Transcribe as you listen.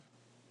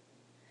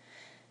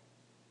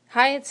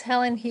Hi, it's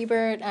Helen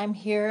Hebert. I'm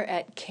here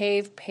at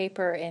Cave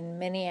Paper in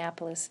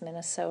Minneapolis,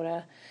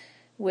 Minnesota,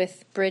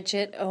 with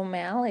Bridget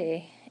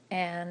O'Malley,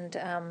 and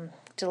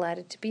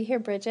delighted to be here,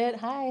 Bridget.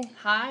 Hi.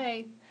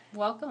 Hi,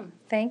 welcome.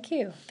 Thank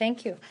you.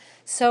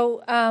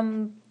 So,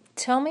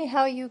 tell me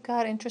how you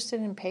got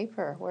interested in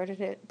paper. Where did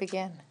it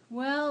begin?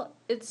 Well,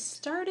 it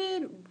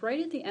started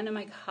right at the end of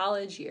my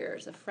college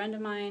years. A friend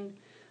of mine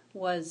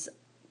was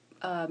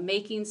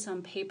making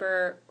some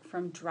paper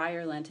from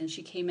dryer lint, and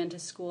she came into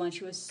school and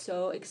she was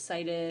so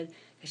excited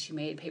because she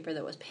made paper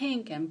that was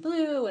pink and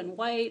blue and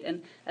white,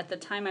 and at the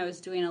time I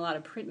was doing a lot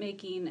of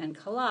printmaking and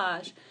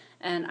collage,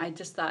 and I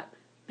just thought,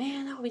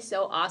 man, that would be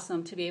so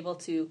awesome to be able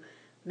to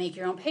make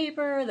your own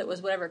paper that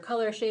was whatever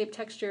color, shape,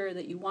 texture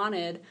that you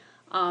wanted.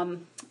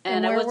 And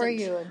where were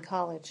you in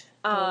college?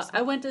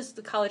 I went to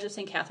the College of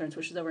St. Catherine's,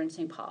 which is over in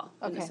St. Paul,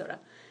 Minnesota,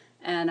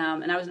 and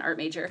I was an art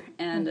major,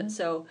 and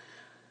so,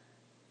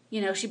 you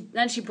know,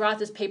 she brought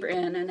this paper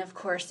in, and of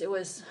course it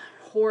was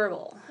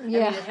horrible.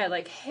 Yeah. I mean, it had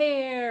like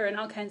hair and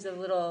all kinds of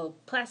little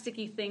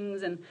plasticky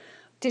things, and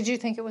Did you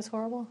think it was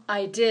horrible?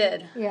 I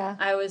did. Yeah.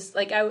 I was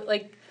like,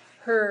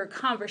 her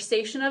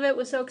conversation of it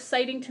was so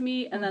exciting to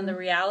me, and then the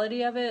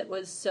reality of it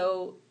was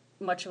so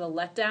much of a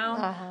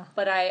letdown.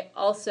 But I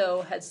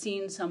also had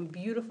seen some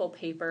beautiful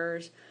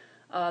papers.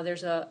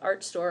 There's a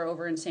art store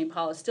over in St.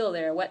 Paul, is still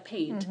there, Wet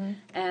Paint,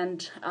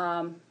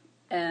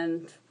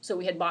 and so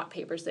we had bought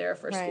papers there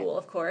for school,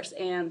 of course,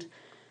 and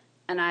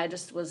I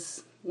just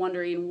was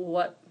wondering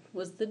what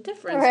was the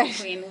difference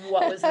between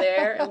what was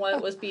there and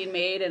what was being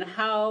made, and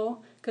how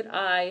could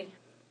I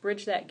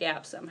bridge that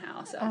gap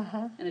somehow. So,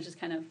 and it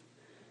just kind of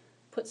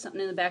put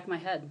something in the back of my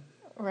head.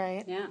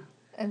 Right. Yeah.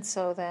 And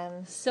so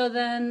then? So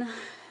then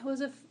it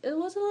was a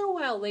little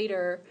while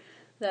later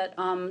that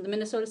the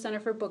Minnesota Center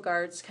for Book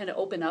Arts kind of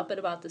opened up at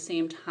about the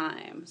same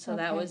time. So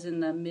that was in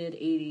the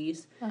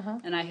mid-'80s.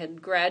 And I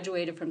had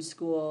graduated from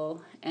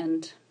school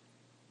and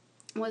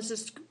was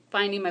just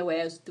finding my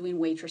way. I was doing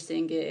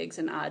waitressing gigs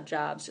and odd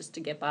jobs just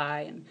to get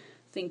by, and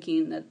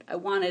thinking that I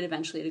wanted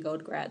eventually to go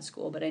to grad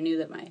school, but I knew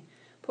that my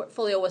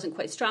portfolio wasn't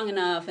quite strong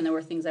enough, and there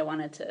were things I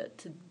wanted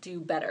to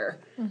do better.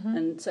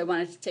 And so I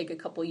wanted to take a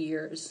couple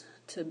years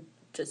to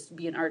just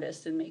be an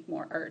artist and make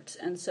more art.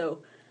 And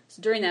so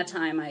during that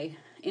time, I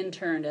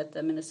interned at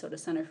the Minnesota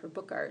Center for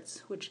Book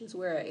Arts, which is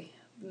where I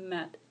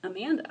met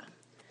Amanda.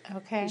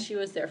 Okay. And she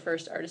was their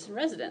first artist in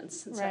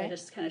residence. And so I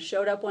just kind of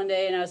showed up one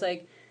day, and I was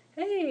like,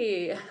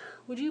 hey,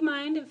 would you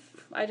mind if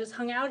I just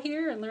hung out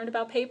here and learned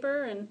about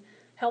paper and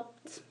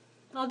helped?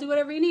 I'll do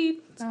whatever you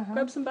need.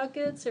 Grab some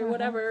buckets or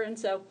whatever. And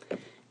so,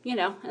 you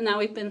know, and now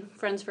we've been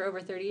friends for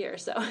over 30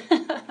 years. So.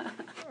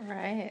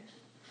 Right.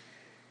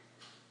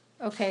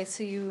 Okay,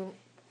 so you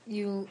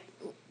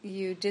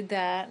did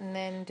that, and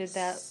then did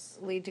that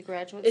lead to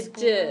graduate school? It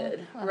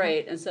did,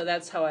 right. And so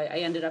that's how I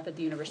ended up at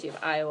the University of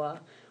Iowa,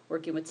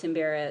 working with Tim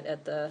Barrett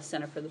at the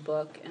Center for the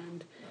Book.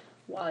 And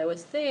while I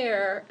was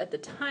there, at the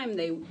time,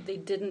 they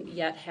didn't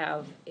yet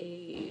have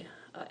a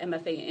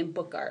MFA in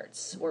book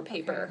arts or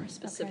paper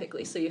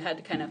specifically. So you had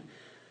to kind of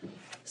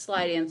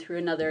slide in through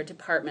another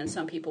department.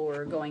 Some people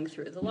were going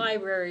through the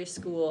library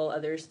school,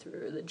 others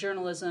through the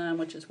journalism,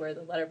 which is where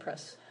the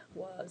letterpress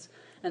was.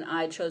 And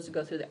I chose to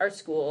go through the art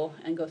school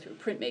and go through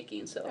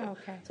printmaking. So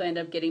I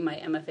ended up getting my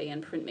MFA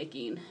in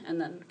printmaking, and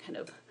then kind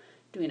of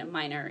doing a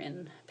minor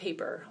in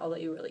paper, although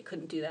you really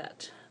couldn't do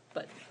that.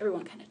 But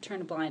everyone kind of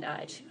turned a blind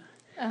eye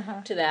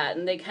to that.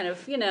 And they kind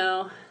of, you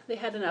know, they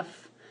had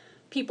enough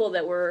people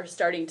that were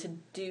starting to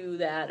do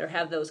that or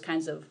have those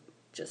kinds of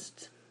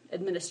just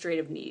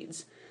administrative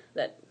needs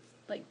that,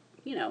 like,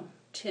 you know,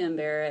 Tim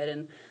Barrett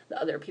and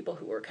the other people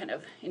who were kind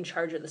of in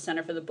charge of the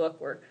Center for the Book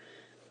were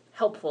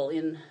helpful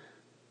in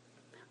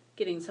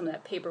getting some of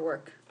that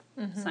paperwork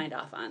signed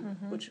off on,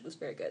 which was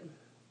very good.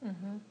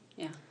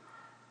 Yeah.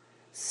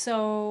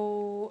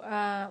 So,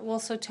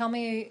 so tell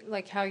me,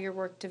 like, how your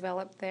work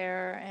developed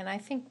there, and I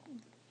think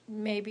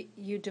maybe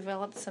you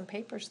developed some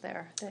papers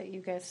there that you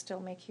guys still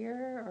make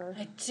here, or?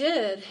 I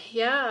did,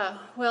 yeah.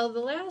 Well, the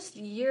last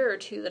year or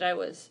two that I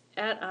was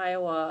at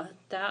Iowa,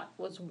 that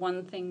was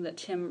one thing that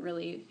Tim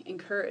really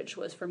encouraged,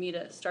 was for me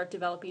to start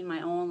developing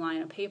my own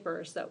line of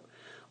papers. That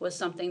was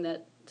something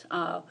that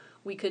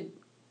we could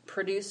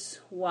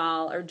produce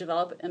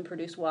develop and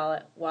produce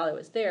while I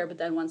was there, but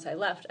then once I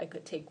left, I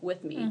could take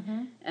with me.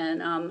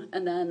 And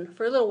then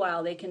for a little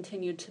while, they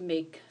continued to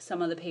make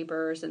some of the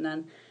papers, and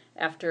then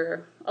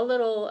after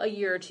a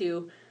year or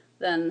two,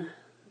 then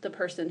the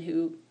person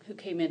who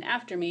came in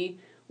after me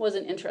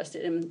wasn't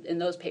interested in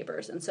those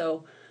papers, and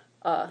so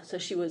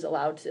she was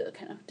allowed to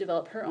kind of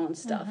develop her own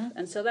stuff,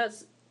 and so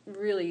that's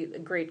really a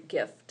great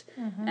gift.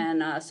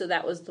 And so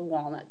that was the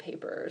walnut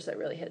papers. I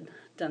really had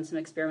done some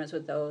experiments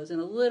with those, and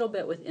a little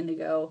bit with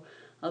indigo,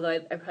 although I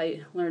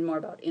probably learned more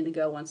about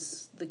indigo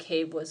once the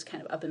cave was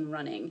kind of up and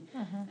running.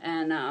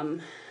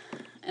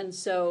 And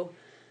so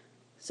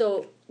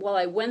while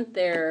I went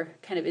there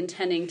kind of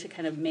intending to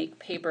kind of make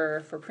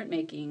paper for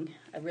printmaking,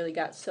 I really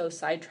got so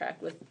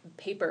sidetracked with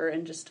paper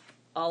and just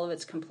all of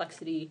its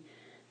complexity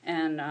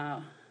and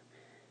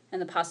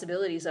the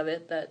possibilities of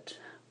it that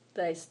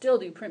that I still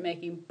do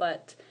printmaking,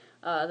 but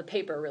the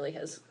paper really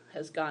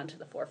has gone to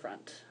the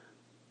forefront.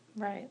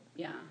 Right.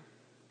 Yeah.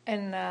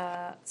 And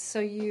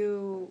so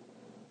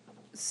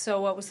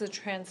what was the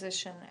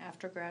transition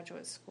after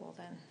graduate school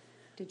then?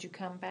 Did you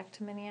come back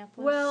to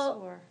Minneapolis?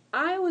 Well,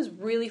 I was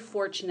really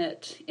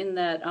fortunate in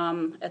that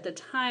at the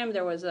time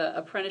there was an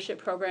apprenticeship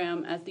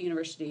program at the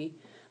university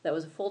that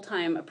was a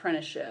full-time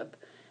apprenticeship,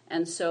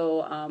 and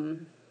so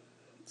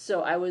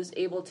so I was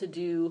able to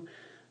do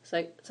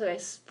I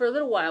for a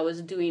little while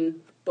was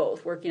doing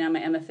both, working on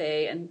my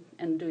MFA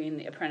and doing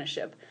the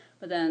apprenticeship.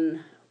 But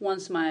then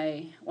once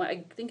I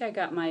think I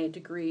got my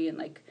degree in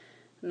like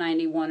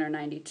 91 or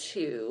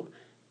 92,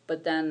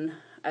 but then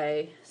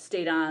I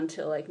stayed on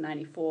till like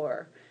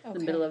 94, the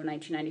middle of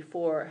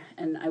 1994,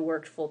 and I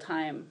worked full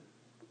time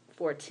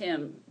for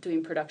Tim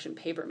doing production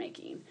paper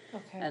making.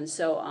 Okay. And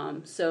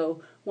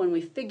so when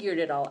we figured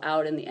it all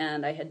out in the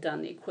end, I had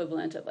done the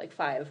equivalent of like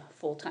 5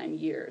 full-time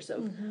years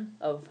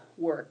of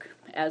work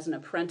as an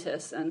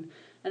apprentice, and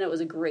it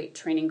was a great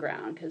training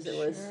ground because it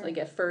was like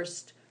at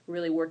first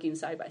really working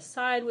side by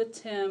side with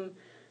Tim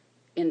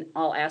in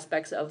all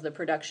aspects of the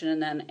production,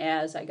 and then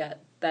as I got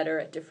better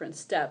at different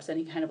steps, and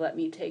he kind of let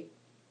me take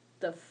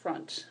the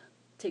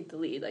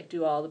lead, like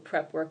do all the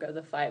prep work of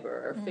the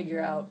fiber or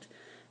figure out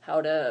how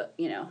to,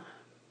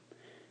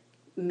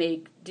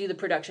 do the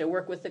production,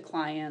 work with the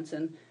clients,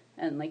 and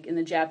like in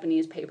the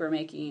Japanese paper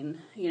making,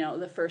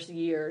 the first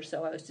year or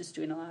so I was just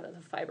doing a lot of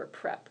the fiber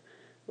prep,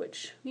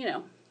 which,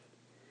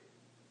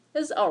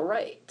 is all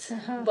right,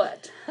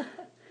 but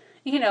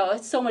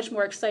it's so much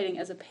more exciting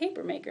as a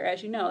paper maker,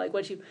 as you know, like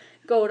once you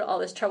go to all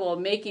this trouble of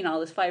making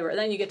all this fiber, and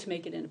then you get to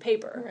make it into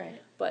paper.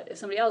 Right. But if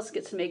somebody else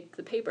gets to make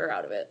the paper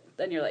out of it,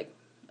 then you're like,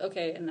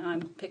 okay, and now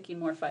I'm picking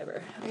more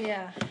fiber.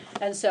 Yeah.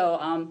 And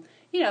so,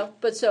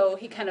 but so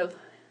he kind of,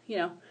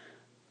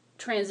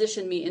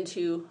 transitioned me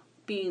into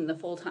being the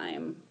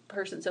full-time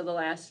person. So the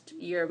last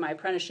year of my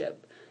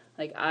apprenticeship,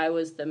 like I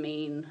was the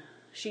main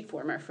sheet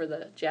former for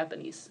the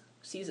Japanese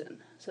season.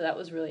 So that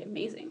was really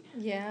amazing.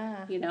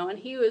 Yeah. And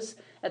he was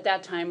at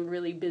that time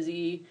really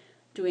busy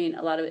doing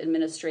a lot of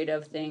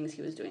administrative things.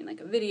 He was doing like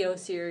a video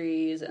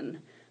series, and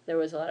there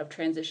was a lot of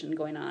transition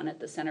going on at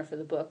the Center for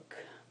the Book.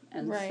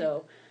 And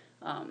so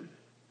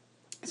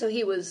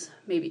he was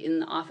maybe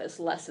in the office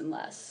less and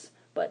less,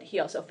 but he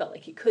also felt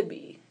like he could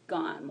be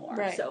gone more.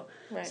 Right. So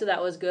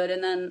that was good.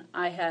 And then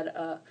I had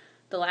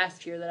the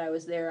last year that I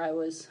was there, I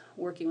was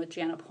working with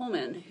Jana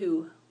Pullman,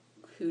 who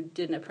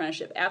did an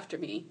apprenticeship after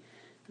me.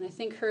 And I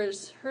think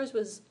hers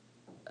was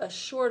a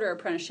shorter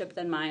apprenticeship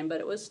than mine, but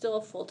it was still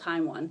a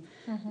full-time one.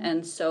 Mm-hmm.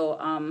 And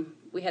so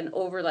we had an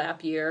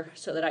overlap year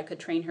so that I could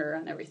train her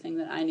on everything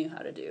that I knew how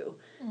to do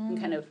and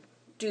kind of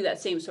do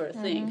that same sort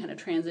of thing, kind of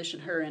transition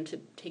her into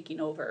taking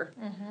over,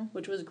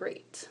 which was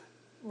great.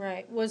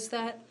 Right. Was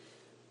that...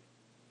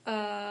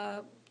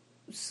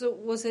 So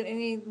was there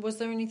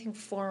anything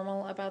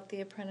formal about the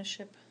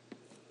apprenticeship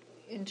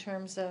in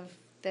terms of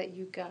that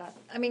you got?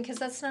 I mean, because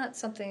that's not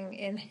something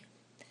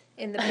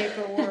in the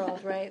paper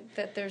world, right?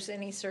 That there's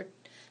any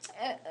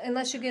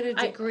unless you get a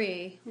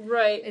degree,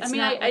 right? It's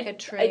not like a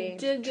trade. I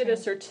did get a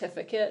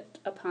certificate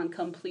upon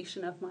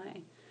completion of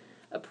my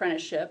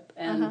apprenticeship,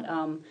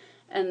 and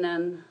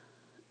then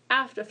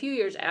a few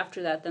years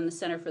after that, then the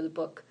Center for the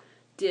Book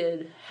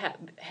did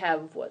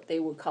have what they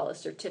would call a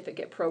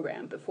certificate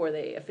program before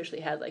they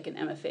officially had like an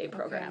MFA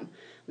program. Okay.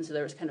 And so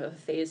there was kind of a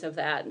phase of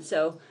that. And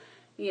so,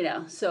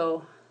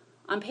 so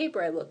on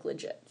paper I look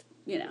legit,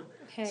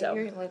 Okay, so.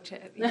 You're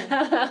legit.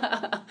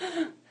 Yeah.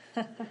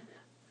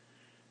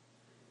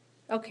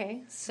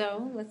 Okay,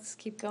 so let's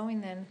keep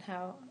going then.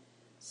 How?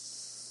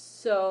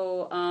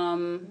 So,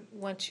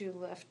 once you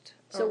left.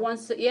 So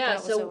once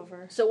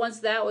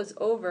that was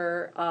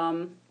over,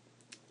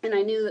 and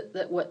I knew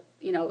that what,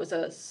 it was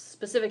a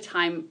specific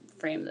time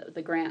frame that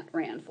the grant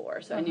ran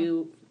for. So I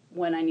knew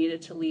when I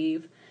needed to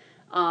leave.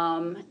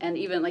 And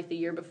even like the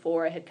year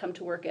before, I had come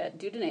to work at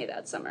Dudonay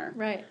that summer.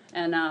 Right.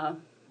 And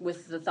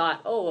with the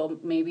thought,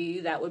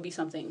 maybe that would be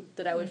something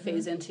that I would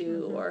phase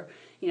into. Or,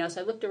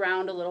 so I looked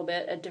around a little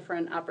bit at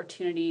different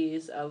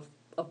opportunities of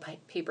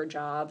paper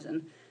jobs.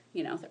 And,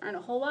 there aren't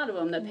a whole lot of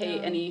them that pay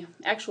any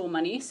actual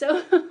money.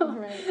 So,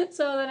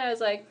 so then I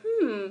was like,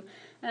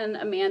 And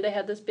Amanda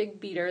had this big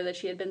beater that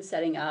she had been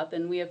setting up,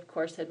 and we, of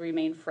course, had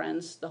remained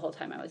friends the whole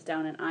time I was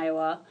down in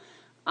Iowa.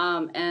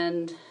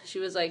 And she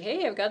was like,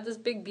 hey, I've got this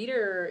big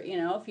beater,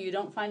 if you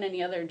don't find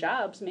any other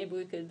jobs, maybe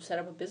we could set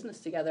up a business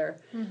together.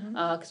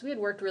 Because we had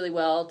worked really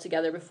well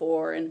together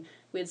before, and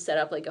we had set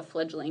up like a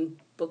fledgling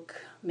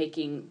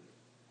book-making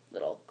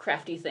little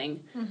crafty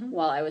thing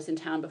while I was in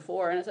town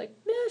before. And I was like,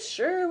 yeah,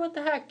 sure, what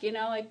the heck,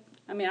 I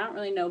don't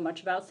really know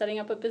much about setting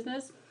up a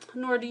business,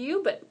 nor do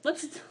you, but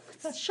let's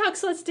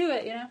do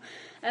it,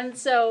 And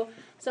so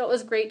it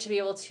was great to be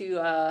able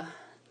to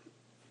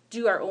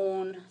do our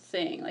own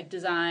thing, like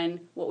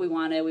design what we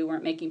wanted. We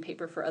weren't making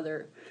paper for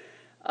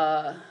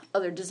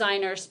other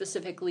designers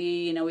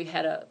specifically. We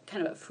had a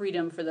kind of a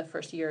freedom for the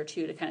first year or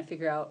two to kind of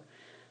figure out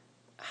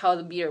how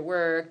the beater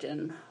worked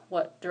and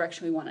what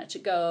direction we wanted to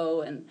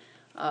go. And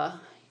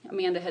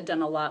Amanda had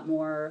done a lot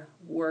more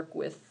work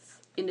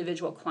with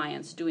individual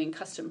clients doing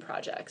custom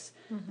projects,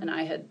 and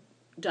I had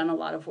done a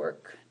lot of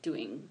work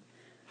doing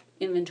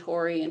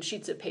inventory and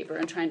sheets of paper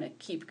and trying to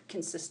keep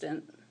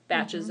consistent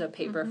batches of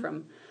paper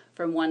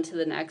from one to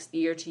the next,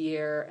 year to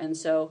year. And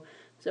so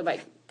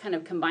by kind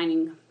of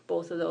combining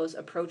both of those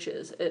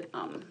approaches, it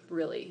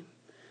really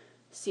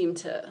seemed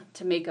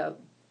to make a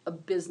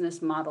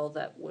business model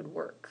that would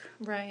work.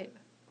 Right.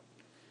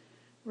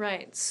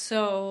 Right.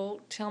 So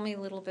tell me a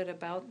little bit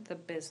about the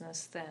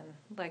business then.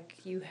 Like,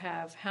 you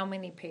have how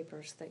many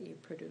papers that you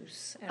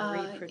produce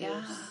and reproduce?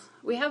 Yeah.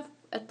 We have,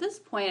 at this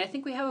point, I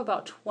think we have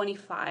about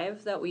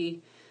 25 that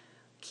we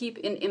keep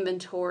in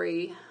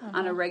inventory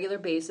on a regular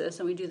basis,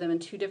 and we do them in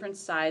 2 different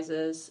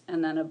sizes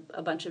and then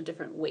a bunch of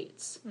different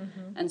weights.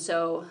 And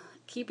so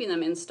keeping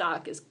them in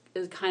stock is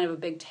kind of a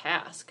big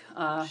task.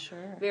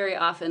 Sure. Very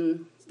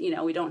often,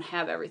 we don't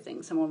have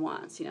everything someone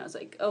wants. It's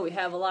like, oh, we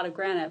have a lot of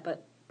granite,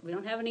 but we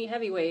don't have any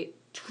heavyweight.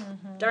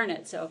 Darn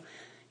it. So,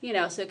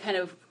 so it kind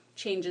of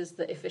changes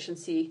the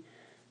efficiency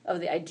of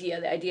the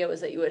idea. The idea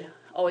was that you would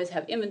always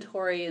have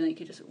inventory, and then you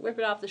could just whip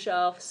it off the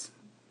shelves,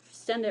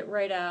 send it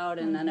right out,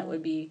 and then it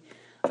would be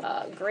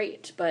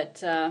great.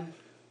 But,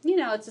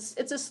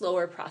 it's a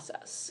slower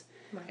process.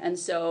 Right.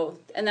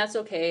 And that's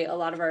okay. A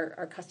lot of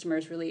our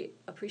customers really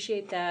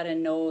appreciate that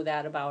and know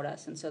that about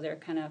us. And so they're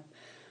kind of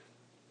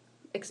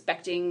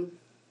expecting,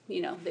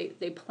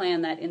 they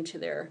plan that into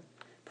their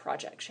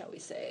project, shall we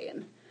say.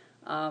 And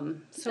I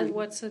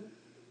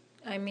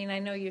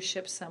know you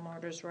ship some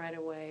orders right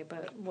away,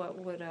 but what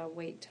would a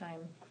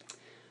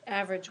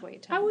average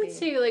wait time be?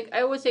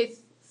 I would say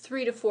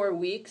 3 to 4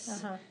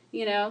 weeks,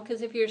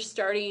 because if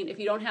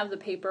you don't have the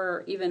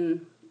paper,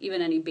 even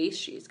any base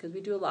sheets, because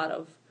we do a lot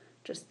of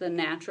just the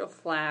natural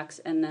flax,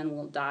 and then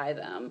we'll dye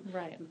them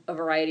a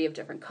variety of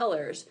different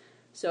colors.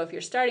 So if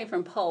you're starting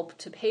from pulp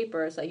to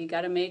paper, it's like you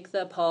got to make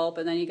the pulp,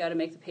 and then you got to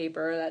make the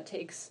paper. That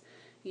takes,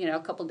 a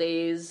couple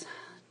days,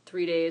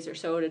 3 days or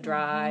so to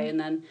dry, and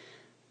then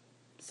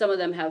some of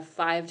them have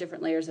 5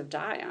 different layers of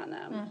dye on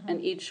them,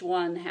 and each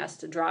one has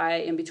to dry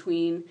in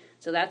between.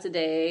 So that's a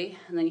day,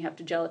 and then you have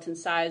to gelatin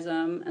size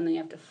them, and then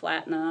you have to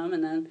flatten them,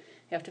 and then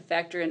you have to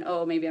factor in,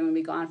 maybe I'm going to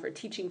be gone for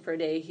teaching for a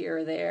day here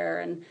or there,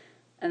 and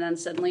then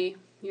suddenly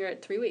you're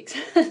at 3 weeks.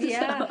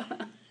 Yeah,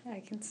 I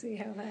can see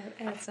how that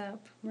adds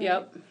up. Right?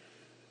 Yep.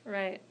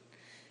 Right.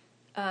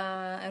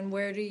 And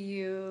where do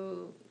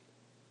you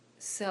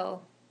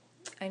sell?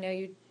 I know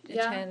you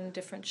attend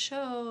different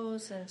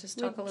shows, and just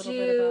talk a little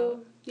bit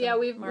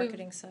about the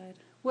marketing side.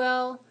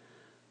 Well,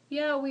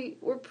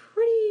 we're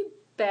pretty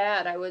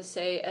bad, I would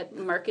say, at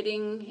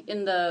marketing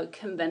in the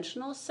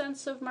conventional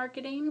sense of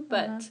marketing,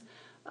 but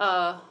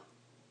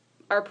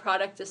our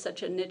product is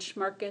such a niche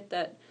market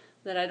that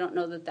I don't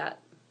know that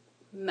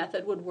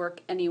method would work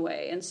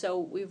anyway. And so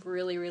we've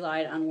really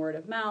relied on word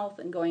of mouth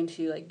and going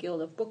to like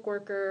Guild of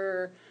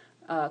Bookworker,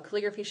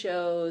 calligraphy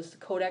shows,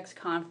 Codex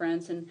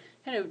conference, and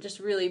kind of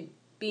just really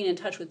being in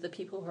touch with the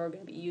people who are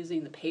going to be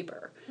using the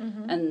paper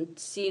and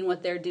seeing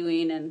what they're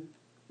doing and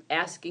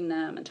asking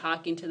them and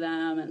talking to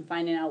them and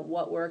finding out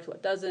what works,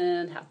 what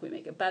doesn't, how can we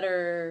make it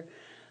better,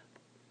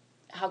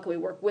 how can we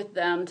work with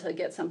them to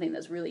get something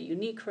that's really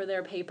unique for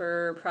their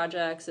paper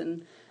projects,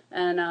 and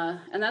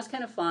that's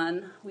kind of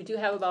fun. We do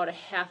have about a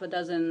half a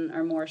dozen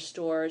or more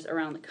stores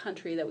around the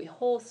country that we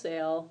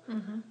wholesale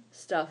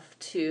stuff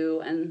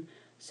to, and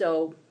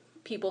so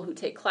people who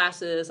take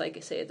classes, like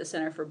I say at the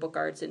Center for Book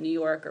Arts in New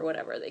York or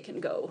whatever, they can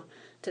go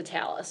to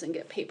Talus and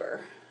get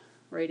paper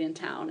right in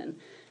town, and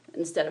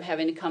instead of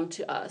having to come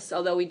to us.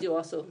 Although we do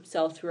also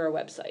sell through our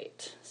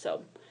website,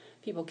 so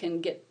people can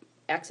get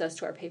access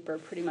to our paper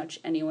pretty much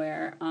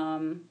anywhere.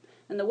 And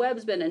the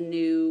web's been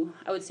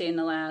I would say in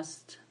the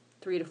last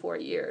 3 to 4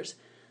 years,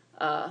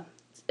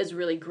 has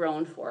really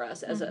grown for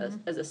us as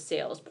a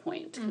sales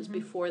point. Because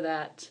before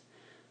that,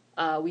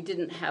 we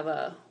didn't have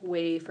a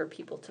way for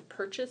people to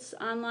purchase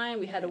online.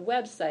 We had a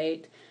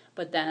website,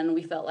 but then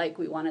we felt like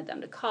we wanted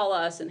them to call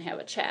us and have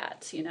a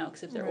chat,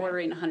 because if they're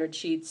ordering 100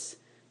 sheets,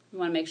 we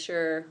want to make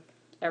sure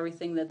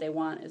everything that they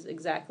want is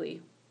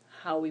exactly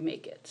how we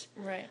make it.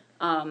 Right.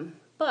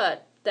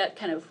 But that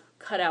kind of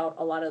cut out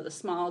a lot of the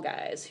small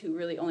guys who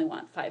really only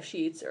want 5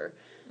 sheets, or,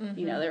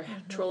 they're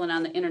trolling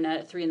on the internet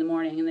at 3 a.m.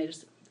 and they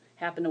just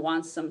happen to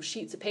want some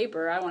sheets of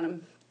paper. I want to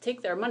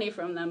take their money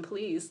from them,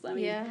 please.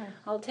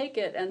 I'll take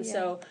it. And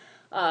so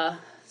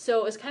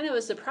it was kind of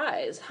a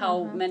surprise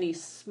how many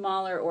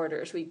smaller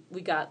orders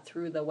we got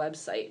through the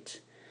website,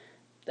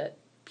 that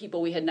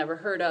people we had never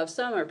heard of.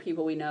 Some are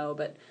people we know,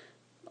 but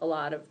a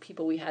lot of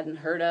people we hadn't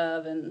heard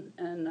of,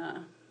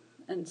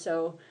 and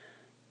so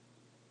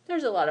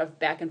there's a lot of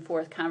back and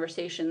forth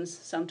conversations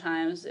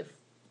sometimes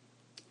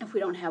if we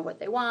don't have what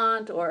they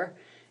want, or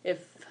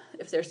if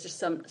there's just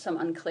some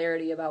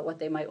unclarity about what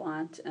they might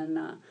want, and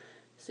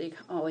so you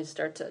always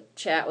start to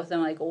chat with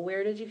them, like, well,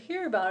 where did you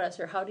hear about us,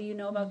 or how do you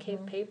know about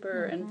Cave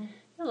Paper? And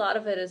a lot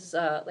of it is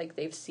like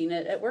they've seen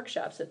it at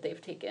workshops that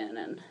they've taken,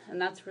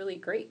 and that's really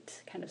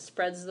great. Kind of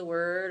spreads the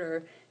word,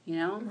 or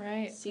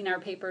seen our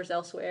papers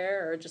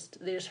elsewhere, or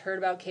they just heard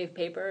about Cave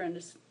Paper and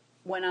just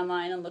went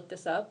online and looked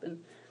this up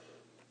and,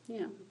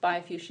 buy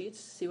a few sheets,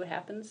 see what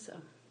happens. So.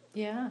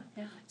 Yeah.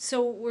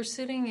 So we're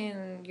sitting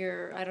in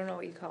your, I don't know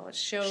what you call it,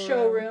 showroom.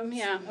 Showroom,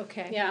 yeah.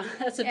 Okay. Yeah,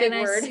 that's a big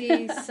word. And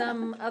I see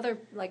some other,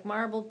 like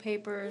marbled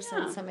papers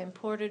and some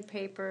imported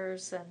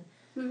papers.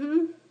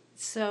 And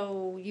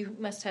so you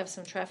must have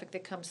some traffic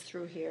that comes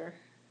through here.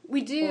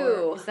 We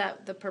do. Or is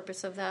that the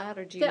purpose of that,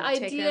 or do you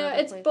take idea?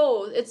 It's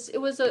both. It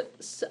was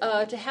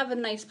to have a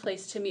nice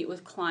place to meet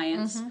with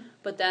clients,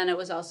 but then it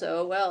was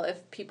also, well,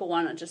 if people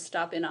want to just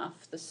stop in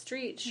off the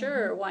street,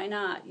 sure, why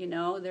not?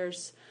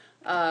 There's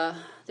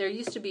there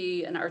used to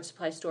be an art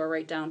supply store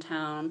right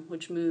downtown,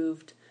 which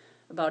moved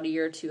about a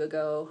year or two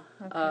ago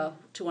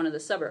to one of the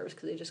suburbs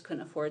because they just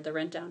couldn't afford the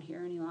rent down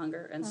here any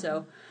longer, and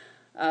so.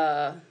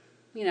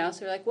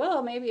 So we're like,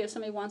 well, maybe if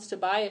somebody wants to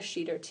buy a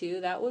sheet or two,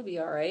 that would be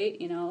all right.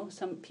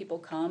 Some people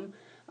come.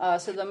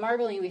 So the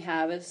marbling we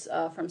have is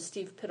from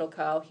Steve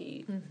Piddlecow.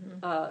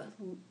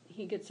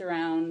 He gets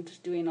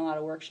around doing a lot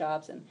of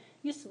workshops and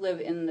used to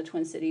live in the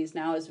Twin Cities.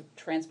 Now is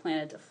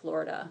transplanted to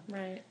Florida.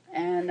 Right.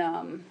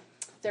 And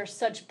they're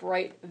such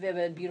bright,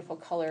 vivid, beautiful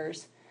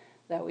colors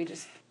that we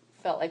just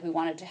felt like we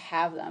wanted to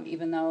have them,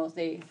 even though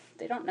they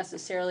don't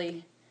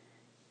necessarily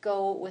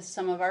go with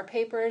some of our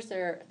papers.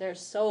 They're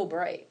so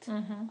bright.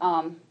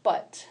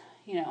 But,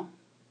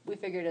 we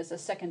figured as a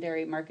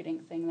secondary marketing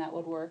thing that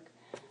would work.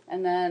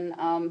 And then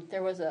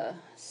there was a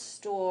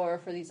store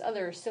for these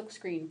other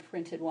silkscreen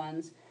printed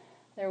ones.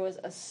 There was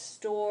a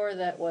store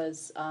that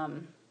was,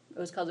 it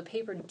was called the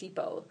Paper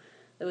Depot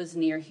that was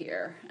near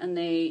here. And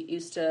they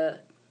used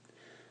to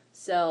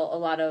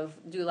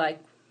do like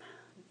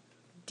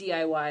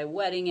DIY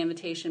wedding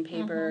invitation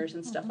papers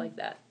and stuff like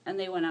that. And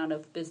they went out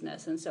of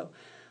business. And so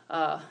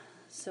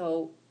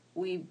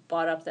we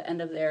bought up the end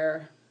of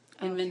their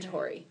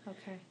inventory.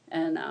 Okay.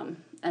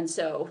 And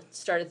so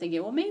started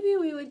thinking, well, maybe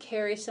we would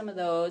carry some of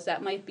those.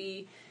 That might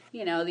be,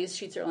 these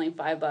sheets are only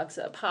 $5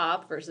 a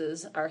pop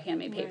versus our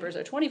handmade papers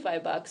are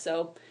 $25.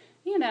 So,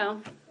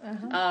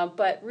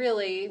 but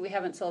really we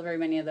haven't sold very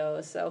many of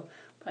those. So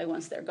probably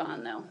once they're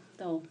gone,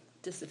 they'll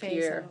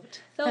disappear.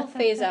 They'll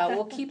phase out.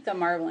 We'll keep the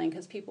marbling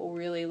because people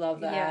really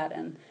love that,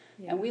 and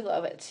we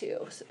love it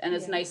too. And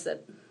it's nice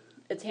that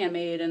it's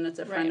handmade and it's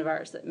a friend of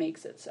ours that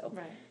makes it, so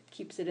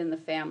keeps it in the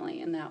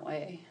family in that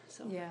way.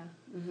 So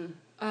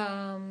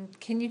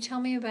can you tell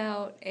me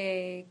about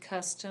a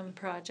custom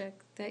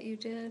project that you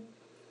did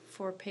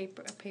for a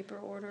paper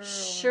order?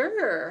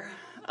 Sure.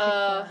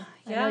 I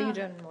know you've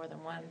done more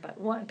than one,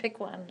 but pick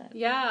one.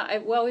 Yeah.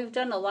 We've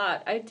done a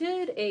lot. I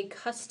did a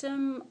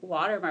custom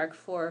watermark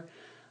for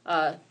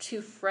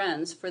 2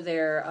 friends for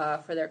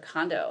their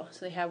condo.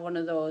 So they have one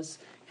of those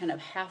kind of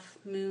half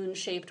moon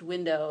shaped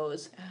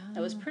windows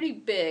that was pretty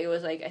big. It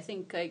was I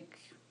think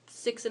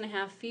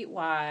 6.5 feet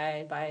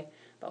wide by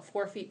about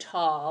 4 feet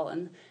tall,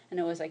 and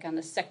it was on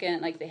the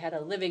second, they had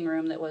a living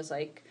room that was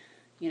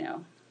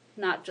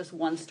not just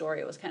one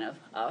story. It was kind of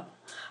a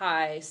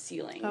high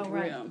ceilinged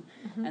room,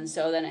 and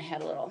so then it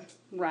had a little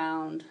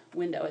round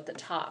window at the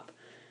top,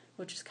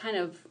 which is kind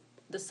of,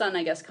 the sun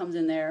I guess comes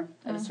in there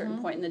at a certain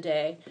point in the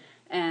day.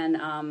 And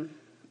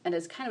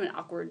it's kind of an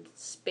awkward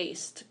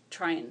space to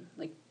try and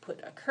put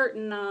a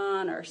curtain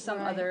on or some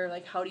other,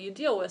 how do you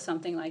deal with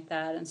something like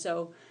that? And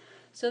so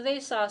they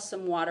saw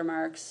some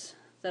watermarks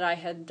that I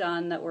had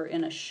done that were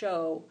in a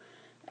show,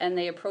 and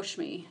they approached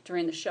me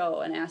during the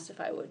show and asked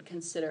if I would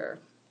consider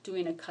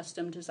doing a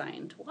custom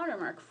designed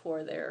watermark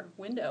for their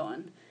window.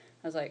 And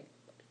I was like,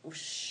 well,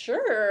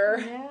 sure.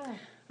 Yeah.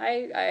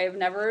 I've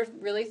never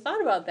really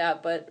thought about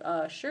that,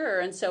 but sure.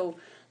 And so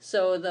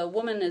the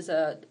woman is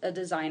a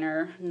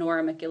designer,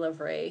 Nora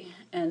McGillivray,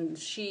 and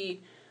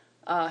she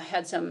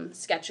had some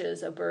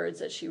sketches of birds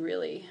that she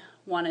really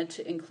wanted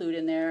to include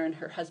in there, and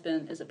her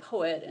husband is a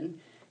poet, and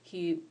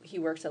he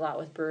works a lot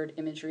with bird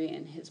imagery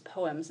in his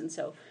poems, and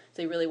so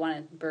they really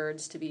wanted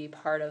birds to be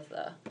part of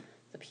the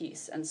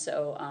piece. And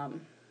so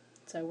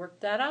I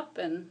worked that up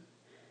and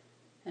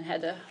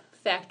had to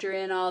factor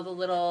in all the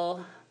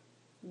little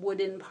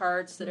wooden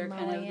parts that are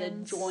kind of the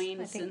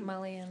joints. I think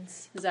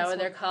mullions. Is that what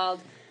they're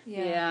called?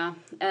 Yeah.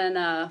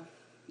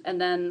 And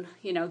then,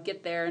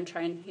 get there and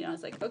try and, I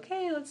was like,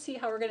 okay, let's see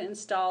how we're going to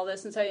install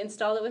this. And so I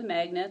installed it with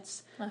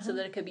magnets so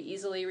that it could be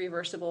easily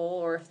reversible,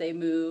 or if they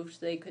moved,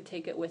 they could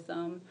take it with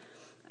them.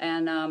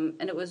 And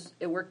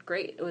it worked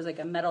great. It was like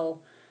a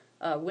metal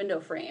window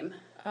frame.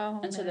 Oh,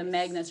 and nice. So the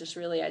magnets just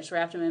really, I just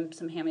wrapped them in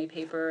some handmade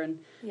paper and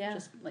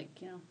just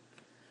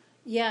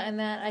Yeah, and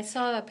that I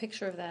saw a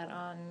picture of that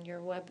on your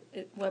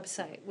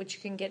website, which you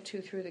can get to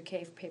through the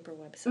Cave Paper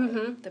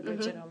website, the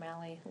Bridget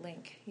O'Malley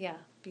link. Yeah,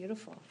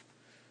 beautiful.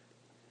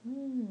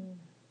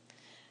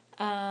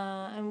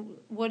 And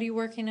what are you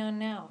working on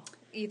now?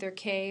 Either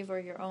Cave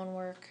or your own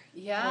work?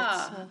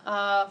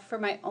 Yeah, for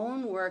my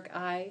own work,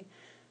 I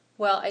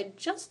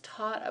just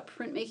taught a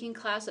printmaking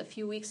class a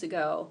few weeks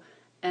ago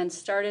and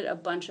started a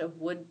bunch of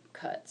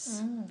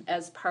woodcuts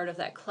as part of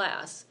that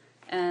class.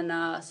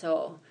 And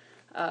so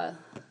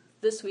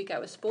this week I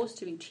was supposed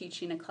to be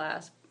teaching a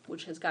class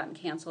which has gotten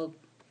canceled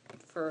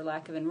for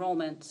lack of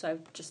enrollment, so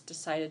I've just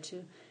decided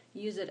to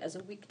use it as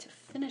a week to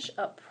finish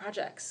up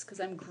projects, because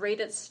I'm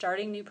great at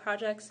starting new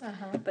projects,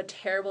 but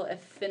terrible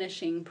at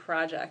finishing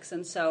projects.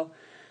 And so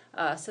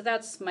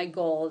that's my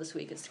goal this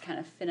week, is to kind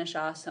of finish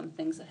off some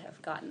things that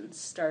have gotten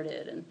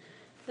started, and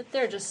but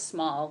they're just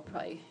small,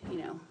 probably,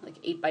 like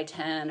 8 by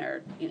 10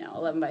 or,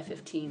 11 by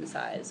 15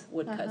 size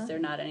woodcuts. They're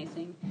not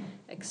anything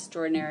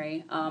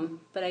extraordinary.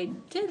 But I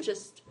did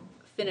just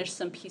finish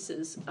some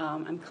pieces.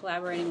 I'm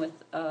collaborating with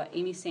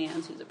Amy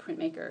Sands, who's a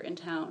printmaker in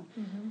town,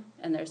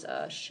 and there's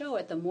a show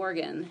at the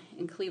Morgan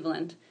in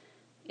Cleveland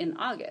in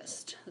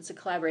August. It's a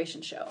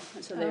collaboration show,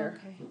 and so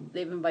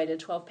they've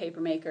invited 12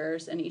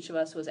 papermakers, and each of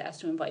us was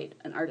asked to invite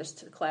an artist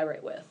to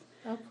collaborate with.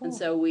 Oh, cool. And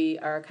so we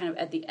are kind of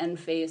at the end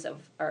phase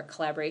of our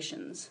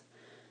collaborations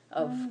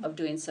of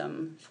doing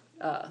some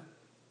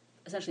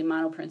essentially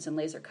monoprints and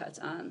laser cuts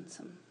on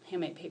some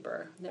handmade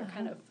paper. They're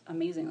kind of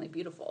amazingly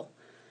beautiful.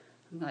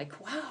 I'm like,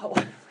 wow,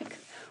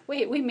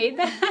 wait, we made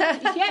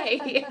that?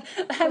 Yay,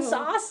 that's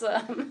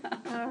awesome.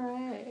 All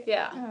right.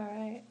 Yeah. All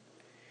right.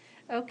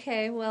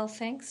 Okay, well,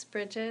 thanks,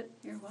 Bridget.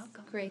 You're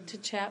welcome. Great to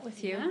chat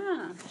with you.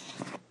 Yeah.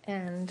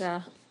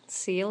 And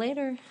see you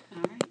later.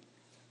 All right.